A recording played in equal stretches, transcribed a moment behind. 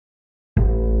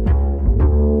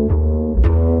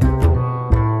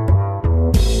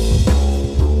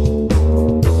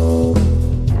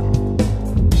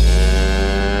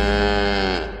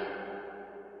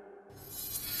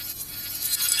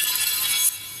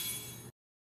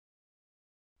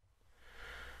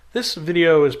This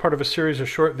video is part of a series of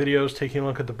short videos taking a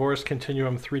look at the Boris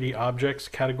Continuum 3D Objects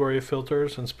category of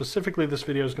filters, and specifically this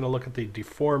video is going to look at the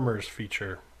Deformers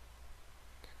feature.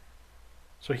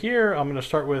 So here I'm going to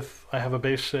start with, I have a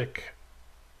basic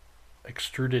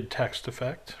extruded text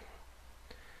effect.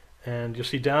 And you'll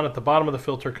see down at the bottom of the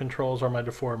filter controls are my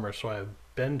deformers. So I have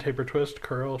bend, taper, twist,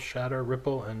 curl, shatter,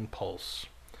 ripple, and pulse.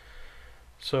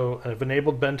 So I've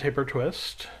enabled bend, taper,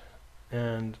 twist,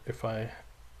 and if I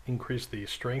increase the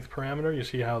strength parameter, you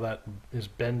see how that is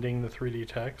bending the 3D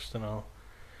text, and I'll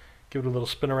give it a little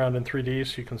spin around in 3D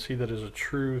so you can see that there's a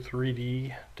true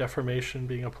 3D deformation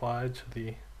being applied to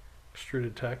the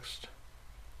extruded text.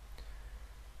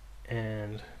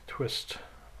 And twist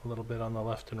a little bit on the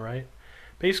left and right.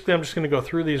 Basically, I'm just going to go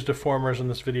through these deformers in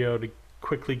this video to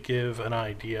quickly give an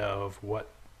idea of what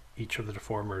each of the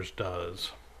deformers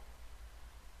does.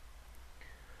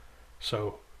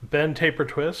 So, bend, taper,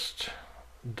 twist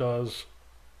does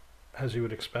as you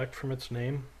would expect from its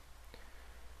name.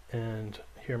 And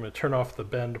here I'm going to turn off the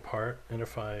bend part, and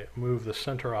if I move the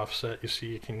center offset, you see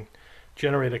you can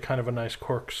generate a kind of a nice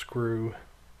corkscrew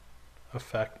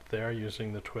effect there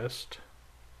using the twist.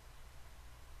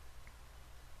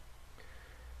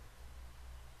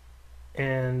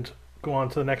 And go on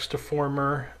to the next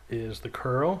deformer is the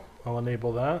curl. I'll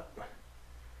enable that.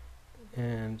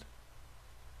 And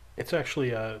it's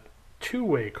actually a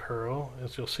two-way curl,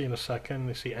 as you'll see in a second.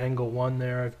 You see angle 1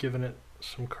 there, I've given it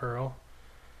some curl.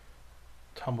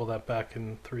 Tumble that back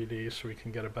in 3D so we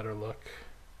can get a better look.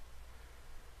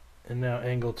 And now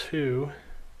angle 2,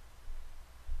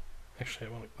 actually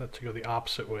I want that to go the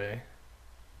opposite way.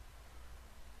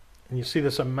 And you see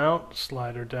this amount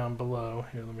slider down below.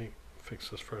 Here, let me fix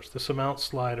this first. This amount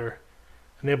slider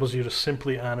enables you to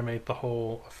simply animate the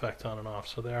whole effect on and off.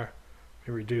 So there,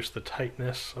 we reduce the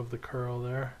tightness of the curl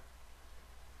there.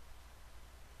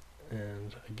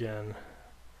 And again,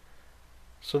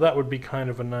 so that would be kind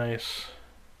of a nice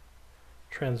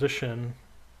transition,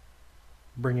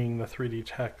 bringing the 3D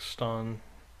text on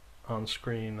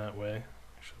screen that way.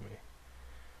 Actually, let me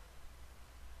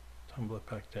tumble it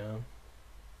back down.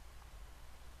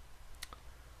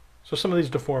 So some of these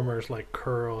deformers like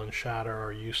curl and shatter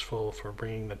are useful for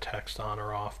bringing the text on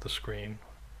or off the screen.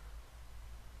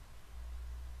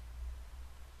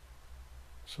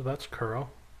 So that's curl.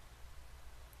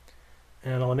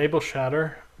 And I'll enable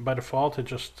shatter. By default, it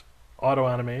just auto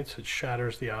animates, it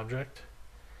shatters the object.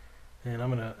 And I'm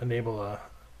going to enable a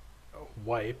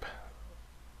wipe,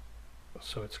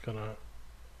 so it's going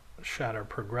to shatter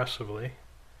progressively.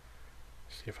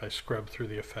 See if I scrub through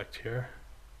the effect here.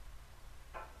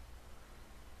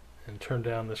 And turn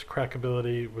down this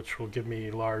crackability, which will give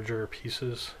me larger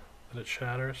pieces that it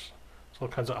shatters. There's all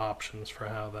kinds of options for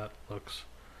how that looks.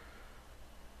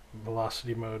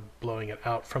 Velocity mode, blowing it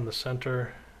out from the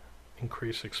center,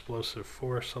 increase explosive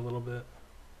force a little bit.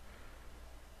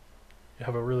 You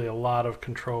have a lot of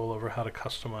control over how to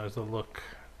customize the look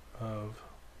of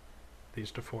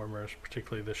these deformers,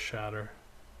 particularly this shatter.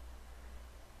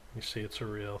 You see it's a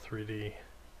real 3D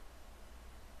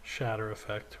shatter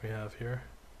effect we have here.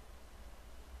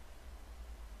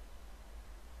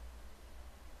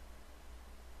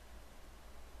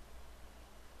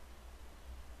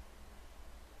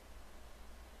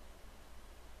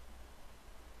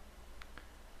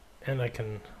 And I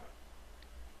can,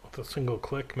 with a single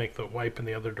click, make the wipe in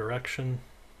the other direction.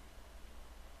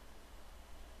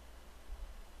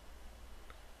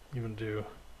 Even do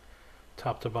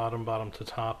top to bottom, bottom to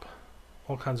top,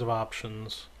 all kinds of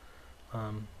options.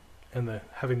 And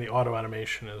having the auto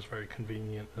animation is very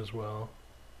convenient as well.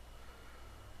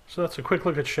 So that's a quick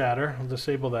look at shatter. I'll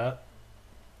disable that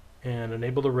and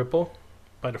enable the ripple.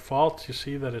 By default, you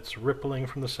see that it's rippling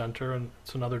from the center, and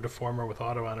it's another deformer with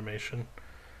auto animation,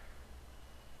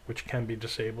 which can be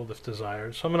disabled if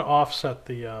desired. So I'm going to offset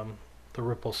the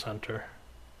ripple center,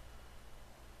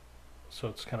 so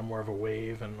it's kind of more of a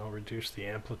wave, and I'll reduce the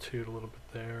amplitude a little bit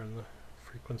there and the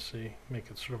frequency, make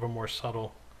it sort of a more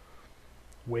subtle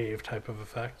wave type of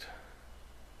effect.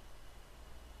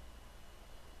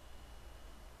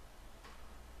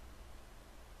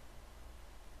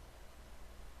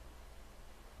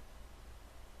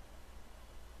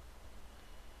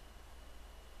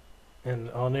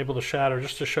 And I'll enable the shatter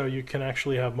just to show you can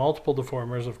actually have multiple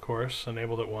deformers, of course,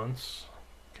 enabled at once.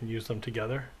 You can use them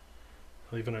together.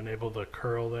 I'll even enable the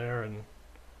curl there and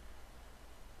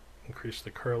increase the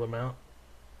curl amount.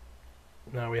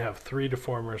 Now we have 3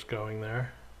 deformers going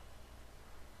there.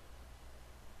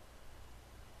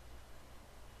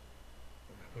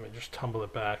 Let me just tumble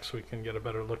it back so we can get a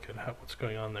better look at what's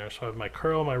going on there. So I have my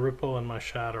curl, my ripple, and my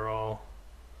shatter all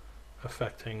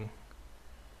affecting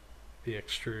the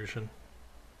extrusion.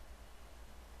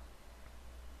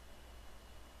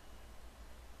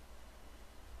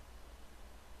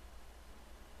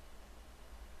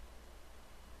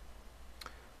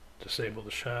 Disable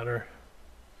the shatter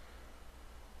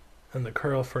and the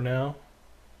curl for now.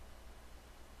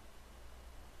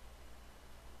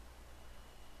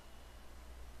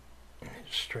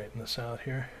 Just straighten this out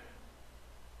here.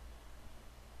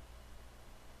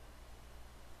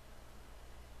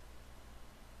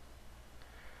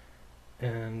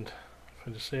 And if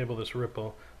I disable this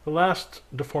ripple, the last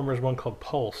deformer is one called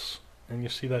Pulse, and you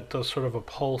see that does sort of a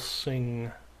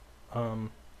pulsing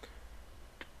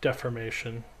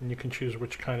deformation, and you can choose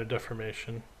which kind of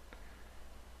deformation.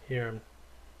 Here,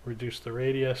 reduce the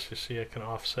radius. You see I can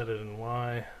offset it in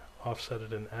Y, offset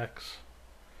it in X.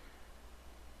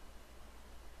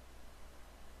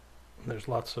 And there's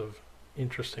lots of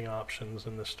interesting options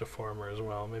in this deformer as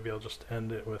well. Maybe I'll just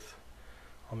end it with,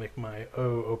 I'll make my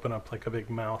O open up like a big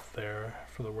mouth there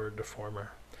for the word deformer.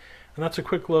 And that's a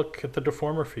quick look at the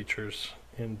deformer features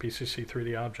in BCC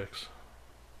 3D Objects.